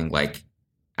feeling like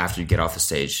after you get off the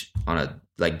stage on a,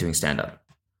 like, doing stand-up.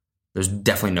 There's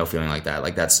definitely no feeling like that.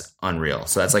 Like, that's unreal.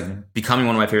 So that's, like, becoming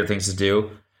one of my favorite things to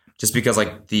do, just because,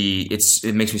 like,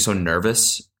 it makes me so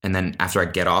nervous. And then after I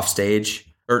get off stage,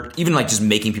 or even, like, just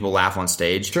making people laugh on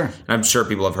stage. Sure. And I'm sure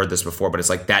people have heard this before, but it's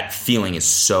like that feeling is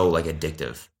so, like,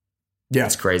 addictive. Yeah.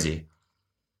 It's crazy.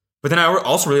 But then I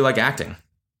also really like acting.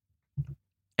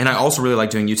 And I also really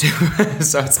like doing YouTube.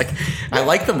 So it's like, I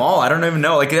like them all. I don't even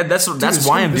know. Like, that's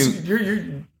why I'm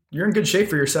doing... You're in good shape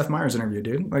for your Seth Meyers interview,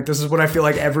 dude. Like, this is what I feel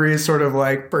like every sort of,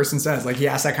 like, person says. Like, he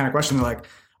asks that kind of question. They're like,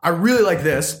 I really like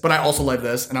this, but I also like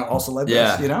this, and I also like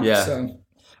this, you know? Yeah. So,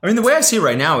 I mean, the way I see it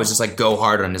right now is just, like, go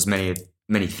hard on as many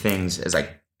things as I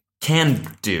can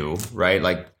do, right?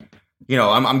 Like, you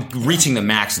know, I'm reaching the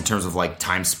max in terms of, like,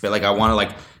 time spent. Like, I want to,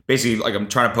 like, basically, like, I'm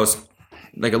trying to post,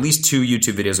 like, at least 2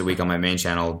 YouTube videos a week on my main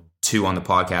channel, 2 on the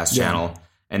podcast channel,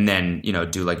 and then, you know,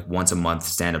 do, like, once a month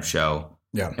stand-up show.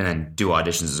 Yeah. And then do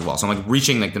auditions as well. So I'm, like,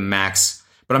 reaching, like, the max,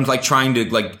 but I'm, like, trying to,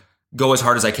 like, go as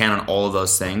hard as I can on all of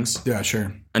those things. Yeah,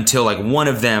 sure. Until, like, one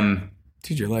of them,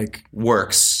 dude, you're like,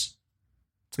 works.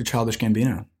 It's like Childish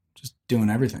Gambino, just doing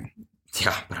everything.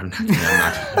 Yeah, but I'm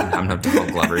not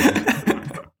Donald Glover.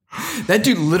 That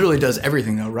dude literally does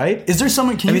everything, though, right? Is there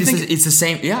someone? It's the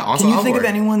same. Yeah, Ansel can you Elgort. think of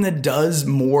anyone that does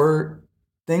more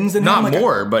things than him? Not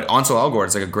more, but Ansel Elgort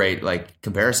is, like, a great, like,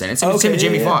 comparison. It's the same with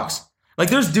Jamie Foxx. Like,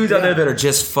 there's dudes out there that are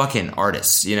just fucking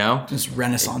artists, you know? Just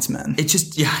Renaissance men. It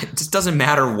just doesn't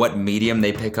matter what medium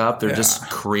they pick up. They're just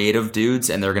creative dudes,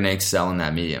 and they're going to excel in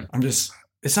that medium. I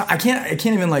can't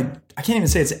even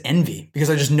say it's envy, because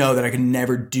I just know that I could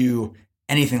never do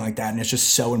anything like that, and it's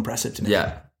just so impressive to me.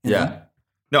 Yeah. You know?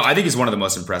 No, I think it's one of the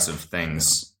most impressive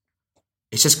things.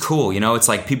 It's just cool, you know? It's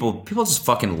like people just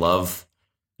fucking love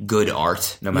good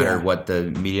art, no matter what the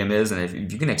medium is, and if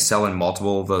you can excel in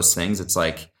multiple of those things, it's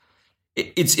like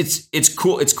it's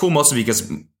cool. It's cool mostly because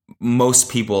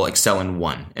most people excel in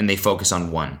one and they focus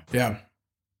on one. Yeah.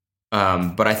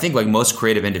 But I think, like, most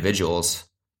creative individuals,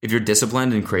 if you're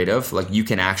disciplined and creative, like, you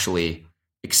can actually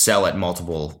excel at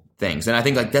multiple things. And I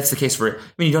think, like, that's the case for, I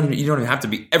mean, you don't even have to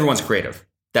be, everyone's creative.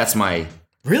 That's my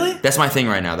thing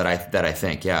right now that I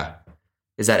think,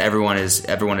 is that everyone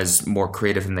is more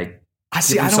creative than they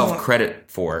give themselves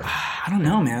credit for. I don't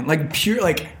know, man. Like,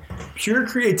 pure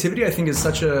creativity, I think, is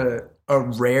such a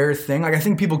rare thing. Like, I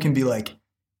think people can be, like,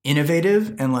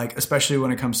 innovative, and, like, especially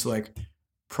when it comes to, like,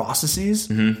 processes,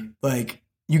 like,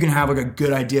 you can have, like, a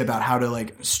good idea about how to,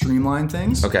 like, streamline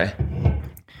things. Okay.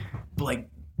 But, like,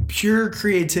 pure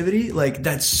creativity, like,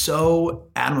 that's so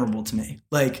admirable to me.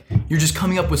 Like, you're just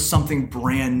coming up with something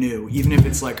brand new, even if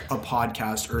it's, like, a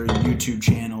podcast or a YouTube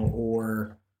channel,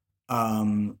 or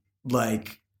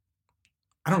like,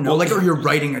 I don't know, like, or you're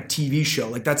writing a TV show.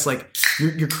 Like, that's, like,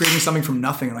 you're creating something from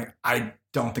nothing. And, like, I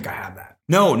don't think I have that.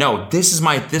 No. This is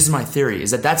my theory,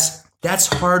 is that's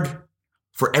hard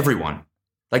for everyone.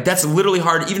 Like, that's literally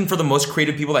hard, even for the most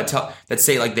creative people that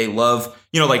say, like, they love,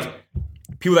 you know, like,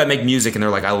 people that make music and they're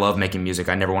like, I love making music.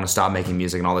 I never want to stop making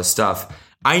music and all this stuff.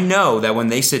 I know that when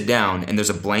they sit down and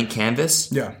there's a blank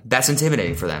canvas, that's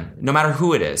intimidating for them, no matter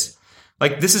who it is.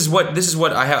 Like, this is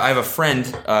what I have a friend,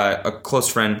 a close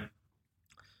friend.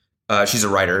 She's a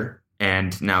writer,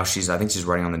 and now I think she's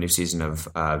writing on the new season of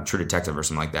True Detective or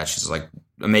something like that. She's, like,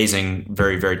 amazing,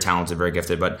 very, very talented, very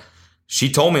gifted. But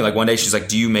she told me, like, one day, she's like,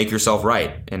 do you make yourself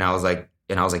write? And I was like,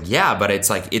 yeah, but it's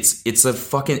like, it's a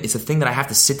thing that I have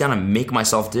to sit down and make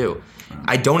myself do.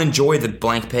 I don't enjoy the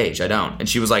blank page. I don't. And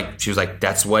she was like,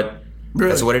 that's what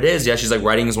it is. Yeah. She's like,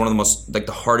 writing is one of the most, like,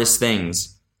 the hardest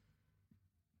things,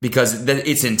 because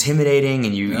it's intimidating,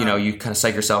 and you know, you kind of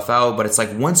psych yourself out. But it's like,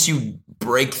 once you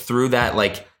break through that,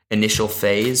 like, initial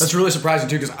phase. That's really surprising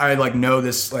too, because I, like, know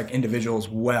this, like, individual as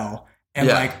well. And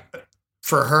like,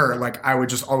 for her, like, I would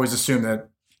just always assume that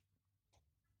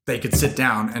they could sit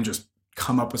down and just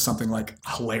come up with something, like,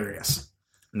 hilarious.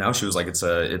 No, she was like, it's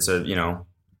a you know,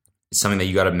 it's something that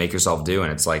you got to make yourself do.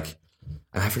 And it's like,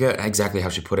 I forget exactly how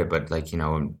she put it, but, like, you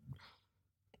know,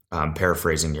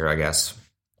 paraphrasing here, I guess.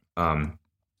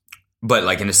 But,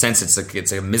 like, in a sense,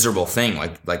 it's a miserable thing,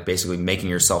 like basically making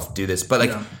yourself do this. But,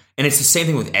 like, and it's the same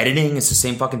thing with editing. It's the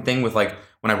same fucking thing with, like,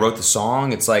 when I wrote the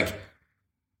song. It's like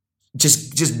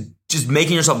just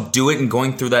making yourself do it and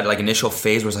going through that, like, initial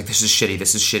phase where it's like, this is shitty,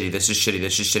 this is shitty, this is shitty,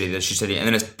 this is shitty, this is shitty, and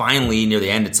then it's finally near the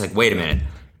end. It's like, wait a minute,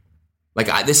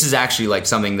 like, this is actually, like,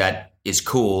 something that is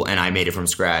cool, and I made it from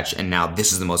scratch, and now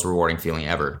this is the most rewarding feeling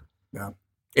ever. Yeah,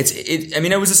 I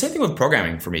mean, it was the same thing with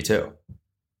programming for me too.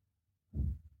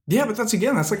 Yeah, but that's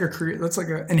like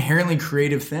an inherently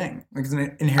creative thing. Like, it's an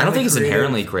inherently I don't think it's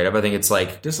inherently creative. I think it's,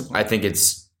 like, discipline. I think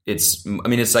it's it's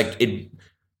like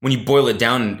when you boil it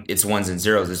down, it's ones and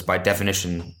zeros. It's by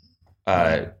definition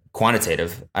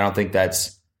quantitative. I don't think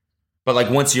that's, but like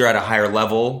once you're at a higher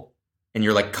level and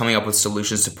you're like coming up with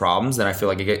solutions to problems, then I feel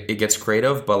like it gets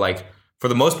creative. But like for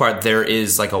the most part, there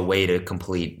is like a way to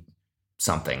complete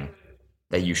something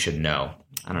that you should know.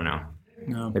 I don't know.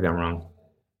 No. Maybe I'm wrong.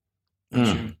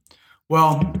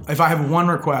 Well, if I have one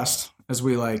request, as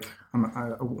we like,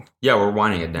 yeah, we're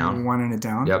winding it down. We're winding it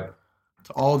down. Yep.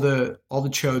 To all the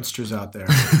chodesters out there,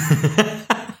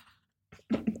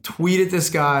 tweet at this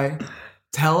guy,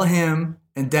 tell him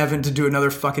and Devin to do another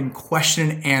fucking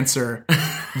question and answer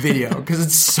video because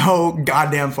it's so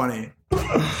goddamn funny.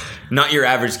 Not your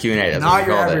average Q&A. That's Not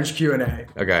your average Q&A.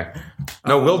 Okay.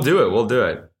 No, we'll do it. We'll do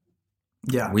it.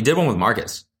 Yeah. We did one with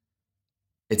Marcus.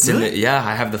 It's really?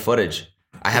 I have the footage.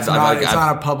 It's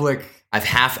not a public. I've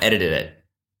half edited it,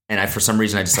 and for some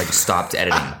reason I just like stopped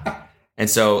editing, and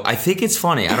so I think it's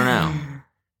funny. I don't know.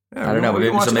 Yeah, I don't know.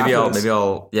 Maybe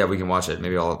I'll. Yeah, we can watch it.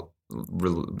 Maybe I'll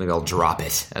drop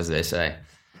it, as they say.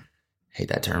 Hate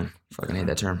that term. Fucking hate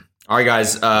that term. All right,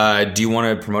 guys. Do you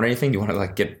want to promote anything? Do you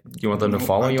want to Do you want them to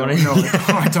follow you on anything? No,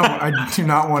 I don't. I do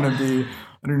not want to be.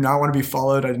 I do not want to be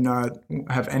followed. I do not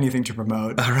have anything to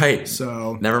promote. All right.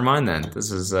 So never mind then.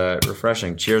 This is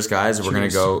refreshing. Cheers, guys. We're going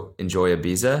to go enjoy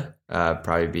Ibiza.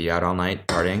 Probably be out all night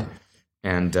partying.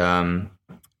 And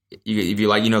if you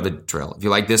like, you know the drill. If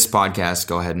you like this podcast,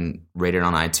 go ahead and rate it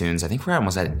on iTunes. I think we're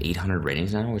almost at 800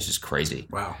 ratings now, which is crazy.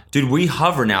 Wow. Dude, we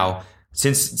hover now.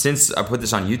 Since I put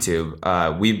this on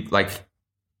YouTube, we like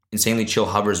Insanely Chill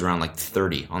hovers around like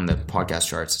 30 on the podcast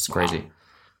charts. It's crazy.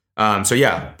 Wow. So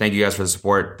yeah, thank you guys for the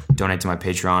support. Donate to my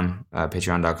Patreon,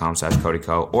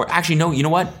 patreon.com/CodyCo. Or actually, no, you know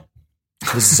what?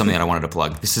 This is something that I wanted to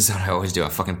plug. This is what I always do. I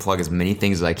fucking plug as many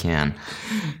things as I can.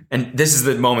 And this is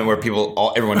the moment where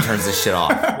everyone turns this shit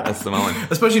off. That's the moment.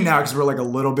 Especially now because we're like a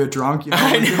little bit drunk. You know?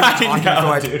 I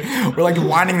know, we're like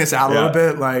winding this out a little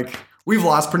bit. Like we've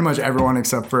lost pretty much everyone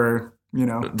except for, you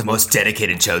know. The most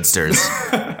dedicated chodesters.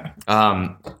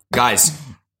 Guys,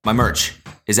 my merch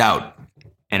is out.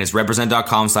 And it's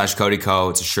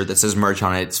represent.com/CodyCo. It's a shirt that says merch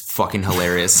on it. It's fucking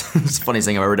hilarious. It's the funniest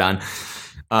thing I've ever done.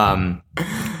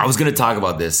 I was going to talk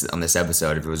about this on this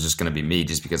episode if it was just going to be me,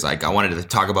 just because like I wanted to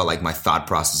talk about like my thought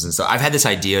process and stuff. I've had this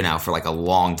idea now for like a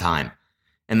long time.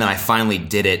 And then I finally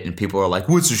did it and people are like,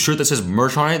 what's a shirt that says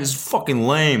merch on it? This is fucking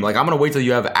lame. Like I'm going to wait till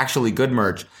you have actually good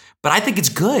merch. But I think it's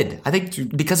good. I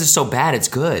think because it's so bad, it's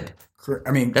good.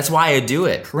 I mean, that's why I do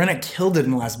it. Corinna killed it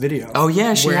in the last video. Oh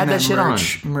yeah, she had that shit on.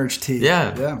 Merch tee.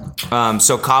 Yeah.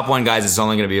 So cop one, guys, is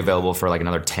only going to be available for like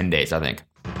another 10 days, I think,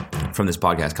 from this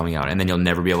podcast coming out, and then you'll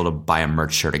never be able to buy a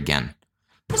merch shirt again.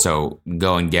 So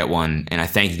go and get one, and I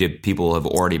thank you to people who have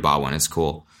already bought one. It's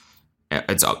cool.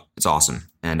 It's awesome,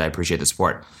 and I appreciate the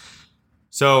support.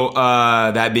 So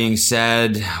that being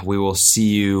said, we will see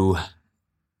you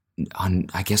on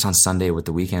Sunday with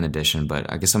the weekend edition,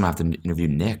 but I guess I'm gonna have to interview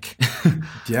Nick.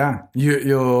 Yeah,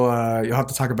 you'll have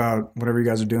to talk about whatever you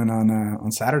guys are doing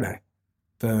on Saturday.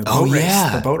 The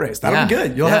boat race. That'll be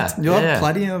good. You'll have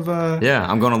plenty of.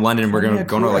 I'm going to London. We're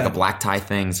going to like a black tie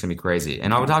thing. It's gonna be crazy,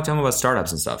 and I'll talk to him about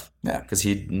startups and stuff. Yeah, because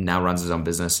he now runs his own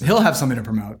business. He'll have something to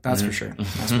promote. That's for sure.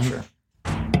 That's for sure.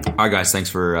 All right, guys.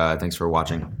 Thanks for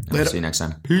watching. We'll see you next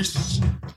time. Peace.